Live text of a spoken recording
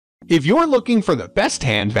If you're looking for the best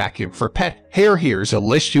hand vacuum for pet hair, here's a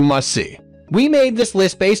list you must see. We made this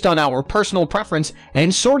list based on our personal preference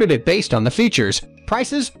and sorted it based on the features,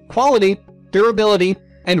 prices, quality, durability,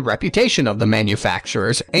 and reputation of the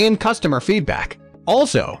manufacturers and customer feedback.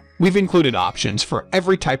 Also, we've included options for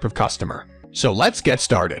every type of customer. So let's get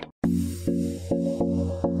started.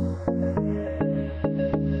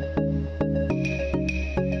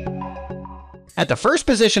 At the first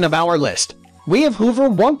position of our list, we have Hoover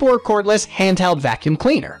Onepwr Cordless Handheld Vacuum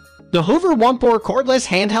Cleaner. The Hoover Onepwr Cordless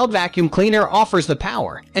Handheld Vacuum Cleaner offers the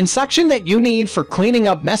power and suction that you need for cleaning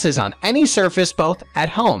up messes on any surface, both at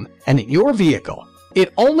home and in your vehicle.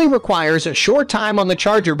 It only requires a short time on the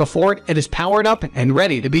charger before it is powered up and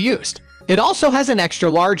ready to be used. It also has an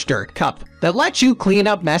extra large dirt cup that lets you clean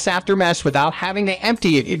up mess after mess without having to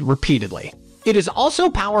empty it repeatedly. It is also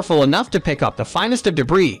powerful enough to pick up the finest of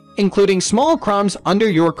debris, including small crumbs under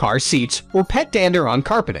your car seats or pet dander on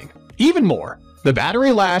carpeting. Even more, the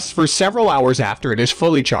battery lasts for several hours after it is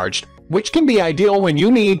fully charged, which can be ideal when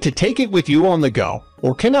you need to take it with you on the go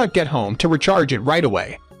or cannot get home to recharge it right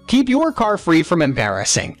away. Keep your car free from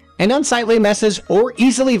embarrassing and unsightly messes, or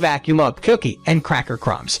easily vacuum up cookie and cracker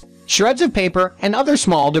crumbs, shreds of paper, and other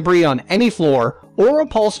small debris on any floor or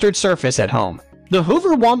upholstered surface at home. The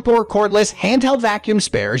Hoover Onepwr Cordless Handheld Vacuum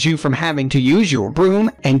spares you from having to use your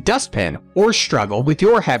broom and dustpan or struggle with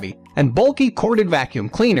your heavy and bulky corded vacuum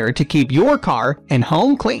cleaner to keep your car and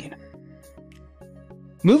home clean.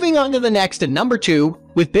 Moving on to the next at number 2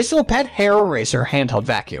 with Bissell Pet Hair Eraser Handheld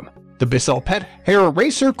Vacuum. The Bissell Pet Hair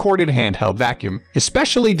Eraser Corded Handheld Vacuum is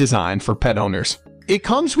specially designed for pet owners. It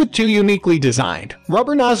comes with 2 uniquely designed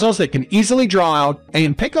rubber nozzles that can easily draw out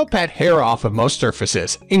and pick up pet hair off of most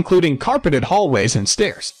surfaces, including carpeted hallways and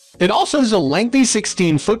stairs. It also has a lengthy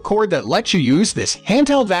 16-foot cord that lets you use this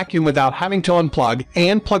handheld vacuum without having to unplug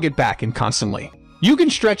and plug it back in constantly. You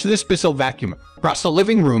can stretch this Bissell vacuum across the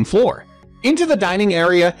living room floor, into the dining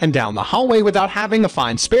area, and down the hallway without having to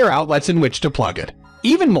find spare outlets in which to plug it.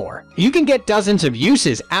 Even more, you can get dozens of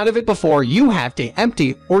uses out of it before you have to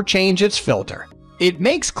empty or change its filter. It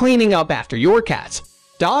makes cleaning up after your cats,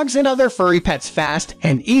 dogs, and other furry pets fast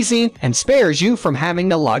and easy, and spares you from having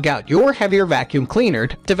to lug out your heavier vacuum cleaner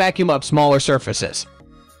to vacuum up smaller surfaces.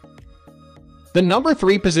 The number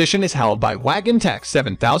 3 position is held by Wagan Tech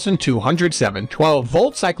 7207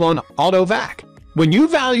 12-volt Cyclone Auto Vac. When you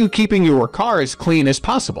value keeping your car as clean as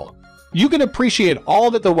possible, you can appreciate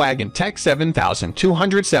all that the Wagan Tech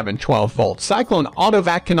 7207 12-volt Cyclone Auto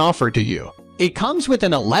Vac can offer to you. It comes with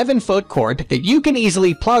an 11-foot cord that you can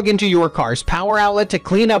easily plug into your car's power outlet to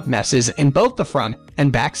clean up messes in both the front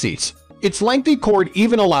and back seats. Its lengthy cord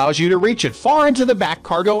even allows you to reach it far into the back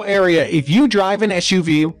cargo area if you drive an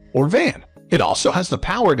SUV or van. It also has the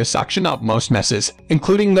power to suction up most messes,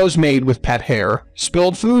 including those made with pet hair,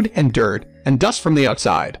 spilled food, and dirt and dust from the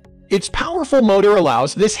outside. Its powerful motor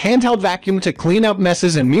allows this handheld vacuum to clean up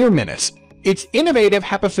messes in mere minutes. Its innovative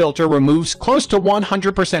HEPA filter removes close to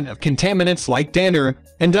 100% of contaminants like dander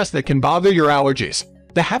and dust that can bother your allergies.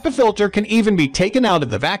 The HEPA filter can even be taken out of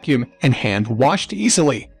the vacuum and hand-washed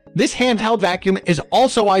easily. This handheld vacuum is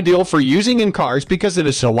also ideal for using in cars because it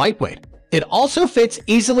is so lightweight. It also fits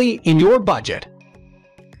easily in your budget.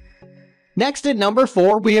 Next at number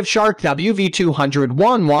 4, we have Shark WV201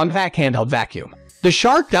 Wandvac Handheld Vacuum. The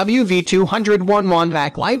Shark WV201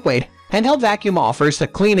 Wandvac lightweight handheld vacuum offers the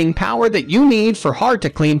cleaning power that you need for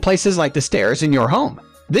hard-to-clean places like the stairs in your home.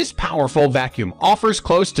 This powerful vacuum offers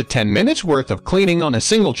close to 10 minutes worth of cleaning on a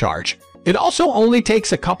single charge. It also only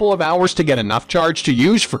takes a couple of hours to get enough charge to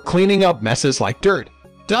use for cleaning up messes like dirt,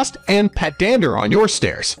 dust, and pet dander on your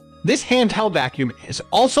stairs. This handheld vacuum is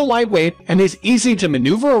also lightweight and is easy to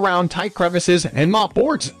maneuver around tight crevices and mop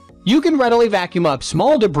boards. You can readily vacuum up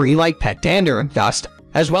small debris like pet dander and dust,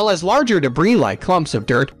 as well as larger debris like clumps of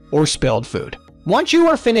dirt or spilled food. Once you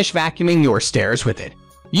are finished vacuuming your stairs with it,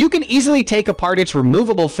 you can easily take apart its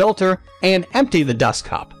removable filter and empty the dust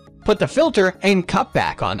cup. Put the filter and cup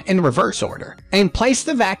back on in reverse order, and place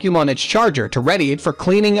the vacuum on its charger to ready it for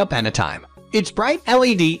cleaning up anytime. Its bright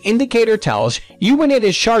LED indicator tells you when it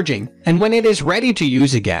is charging and when it is ready to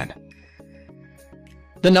use again.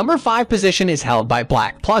 The number 5 position is held by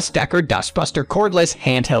Black+decker Dustbuster Cordless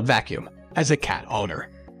Handheld Vacuum. As a cat owner,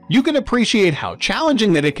 you can appreciate how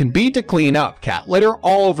challenging that it can be to clean up cat litter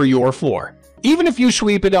all over your floor. Even if you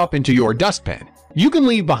sweep it up into your dustpan, you can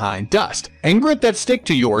leave behind dust and grit that stick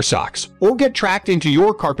to your socks or get tracked into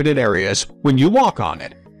your carpeted areas when you walk on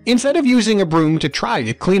it. Instead of using a broom to try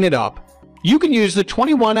to clean it up, you can use the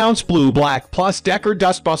 21-ounce blue Black+decker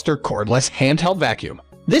Dustbuster Cordless Handheld Vacuum.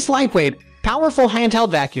 This lightweight, powerful handheld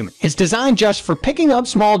vacuum is designed just for picking up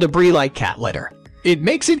small debris like cat litter. It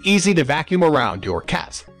makes it easy to vacuum around your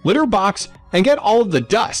cat's litter box and get all of the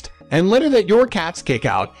dust and litter that your cats kick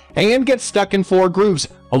out and get stuck in floor grooves,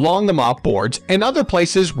 along the mop boards, and other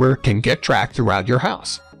places where it can get tracked throughout your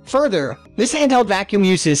house. Further, this handheld vacuum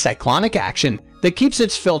uses cyclonic action that keeps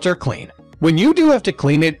its filter clean. When you do have to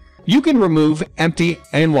clean it, you can remove, empty,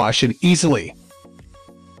 and wash it easily.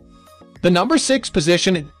 The number 6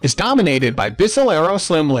 position is dominated by Bissell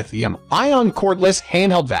AeroSlim Lithium-ion Cordless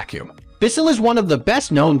Handheld Vacuum. Bissell is one of the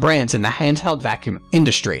best-known brands in the handheld vacuum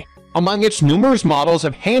industry. Among its numerous models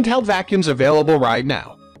of handheld vacuums available right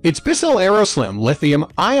now, its Bissell AeroSlim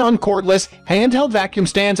Lithium-ion Cordless Handheld Vacuum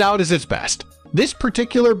stands out as its best. This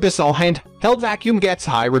particular Bissell handheld vacuum gets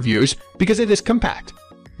high reviews because it is compact,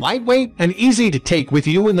 lightweight, and easy to take with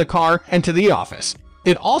you in the car and to the office.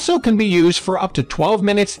 It also can be used for up to 12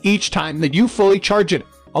 minutes each time that you fully charge it,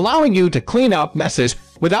 allowing you to clean up messes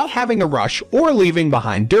without having to rush or leaving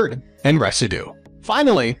behind dirt and residue.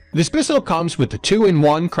 Finally, this Bissell comes with the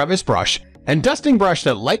 2-in-1 crevice brush and dusting brush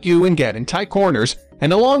that let you get in tight corners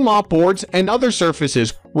and along mop boards and other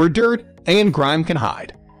surfaces where dirt and grime can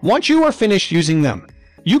hide. Once you are finished using them,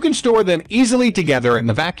 you can store them easily together in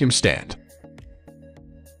the vacuum stand.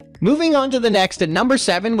 Moving on to the next at number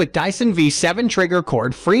 7 with Dyson V7 Trigger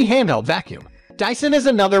Cord-Free Handheld Vacuum. Dyson is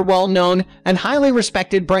another well-known and highly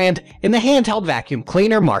respected brand in the handheld vacuum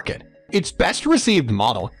cleaner market. Its best-received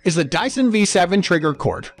model is the Dyson V7 Trigger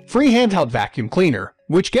Cord-Free Handheld Vacuum Cleaner,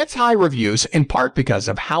 which gets high reviews in part because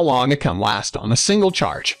of how long it can last on a single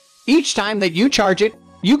charge. Each time that you charge it,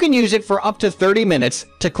 you can use it for up to 30 minutes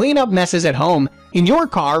to clean up messes at home, in your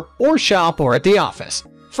car, or shop, or at the office.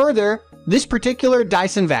 Further, this particular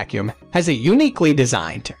Dyson vacuum has a uniquely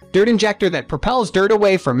designed dirt injector that propels dirt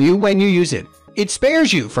away from you when you use it. It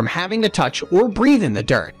spares you from having to touch or breathe in the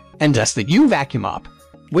dirt and dust that you vacuum up,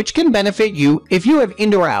 which can benefit you if you have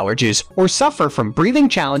indoor allergies or suffer from breathing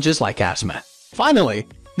challenges like asthma. Finally,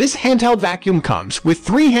 this handheld vacuum comes with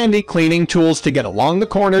 3 handy cleaning tools to get along the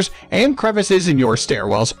corners and crevices in your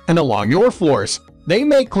stairwells and along your floors. They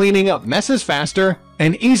make cleaning up messes faster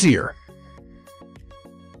and easier.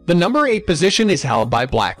 The number 8 position is held by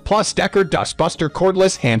Black+decker Dustbuster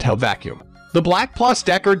Cordless Handheld Vacuum. The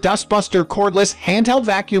Black+decker Dustbuster Cordless Handheld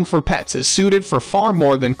Vacuum for pets is suited for far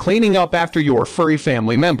more than cleaning up after your furry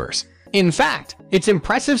family members. In fact, its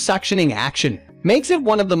impressive suctioning action makes it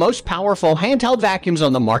one of the most powerful handheld vacuums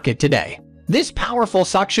on the market today. This powerful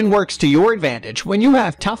suction works to your advantage when you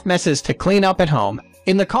have tough messes to clean up at home,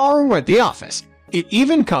 in the car, or at the office. It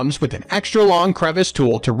even comes with an extra long crevice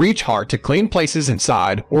tool to reach hard to clean places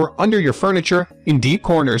inside or under your furniture, in deep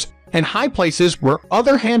corners, and high places where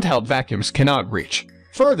other handheld vacuums cannot reach.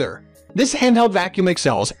 Further, this handheld vacuum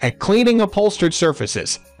excels at cleaning upholstered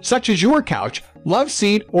surfaces, such as your couch, love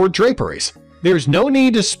seat, or draperies. There's no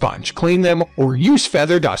need to sponge clean them or use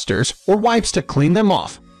feather dusters or wipes to clean them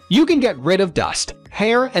off. You can get rid of dust,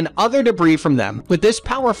 hair, and other debris from them with this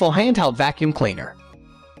powerful handheld vacuum cleaner.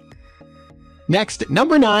 Next, at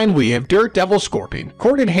number 9, we have Dirt Devil Scorpion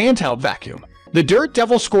Corded Handheld Vacuum. The Dirt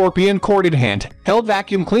Devil Scorpion Corded Handheld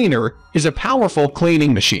Vacuum Cleaner is a powerful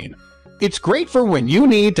cleaning machine. It's great for when you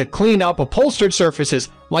need to clean up upholstered surfaces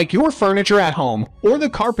like your furniture at home or the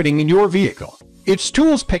carpeting in your vehicle. Its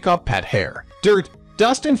tools pick up pet hair, dirt,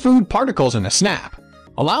 dust, and food particles in a snap,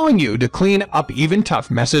 allowing you to clean up even tough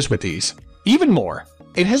messes with ease. Even more,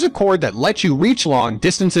 it has a cord that lets you reach long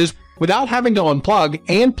distances without having to unplug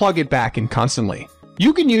and plug it back in constantly.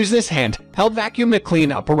 You can use this handheld vacuum to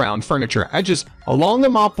clean up around furniture edges, along the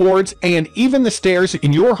mop boards, and even the stairs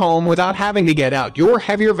in your home without having to get out your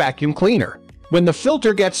heavier vacuum cleaner. When the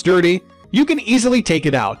filter gets dirty, you can easily take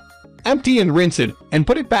it out, empty and rinse it, and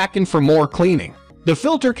put it back in for more cleaning. The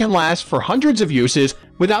filter can last for hundreds of uses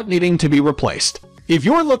without needing to be replaced. If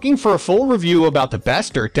you're looking for a full review about the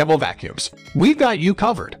best Dirt Devil vacuums, we've got you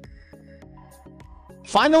covered.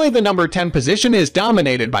 Finally, the number 10 position is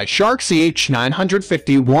dominated by Shark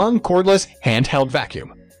CH951 Cordless Handheld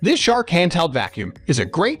Vacuum. This Shark handheld vacuum is a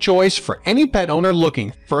great choice for any pet owner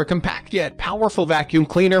looking for a compact yet powerful vacuum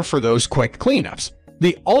cleaner for those quick cleanups.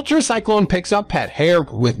 The Ultra Cyclone picks up pet hair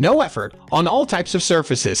with no effort on all types of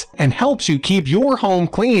surfaces and helps you keep your home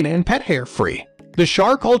clean and pet hair free. The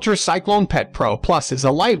Shark Ultra Cyclone Pet Pro Plus is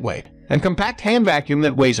a lightweight and compact hand vacuum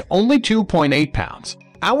that weighs only 2.8 pounds.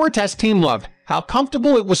 Our test team loved how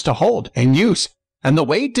comfortable it was to hold and use, and the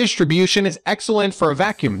weight distribution is excellent for a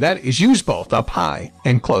vacuum that is used both up high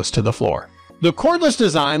and close to the floor. The cordless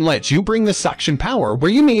design lets you bring the suction power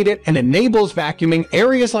where you need it and enables vacuuming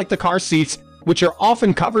areas like the car seats, which are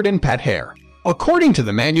often covered in pet hair. According to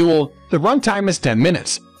the manual, the runtime is 10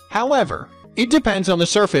 minutes. However, it depends on the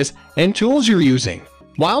surface and tools you're using.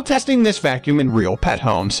 While testing this vacuum in real pet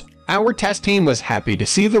homes, our test team was happy to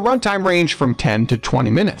see the runtime range from 10 to 20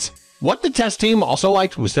 minutes. What the test team also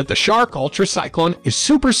liked was that the Shark Ultra Cyclone is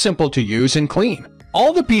super simple to use and clean.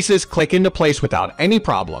 All the pieces click into place without any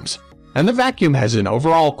problems, and the vacuum has an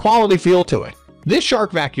overall quality feel to it. This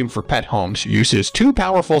Shark vacuum for pet homes uses 2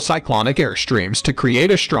 powerful cyclonic air streams to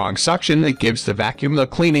create a strong suction that gives the vacuum the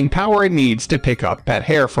cleaning power it needs to pick up pet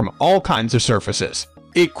hair from all kinds of surfaces.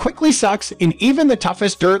 It quickly sucks in even the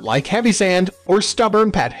toughest dirt like heavy sand or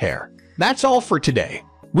stubborn pet hair. That's all for today.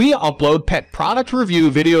 We upload pet product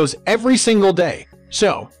review videos every single day,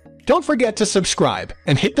 so don't forget to subscribe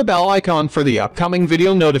and hit the bell icon for the upcoming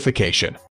video notification.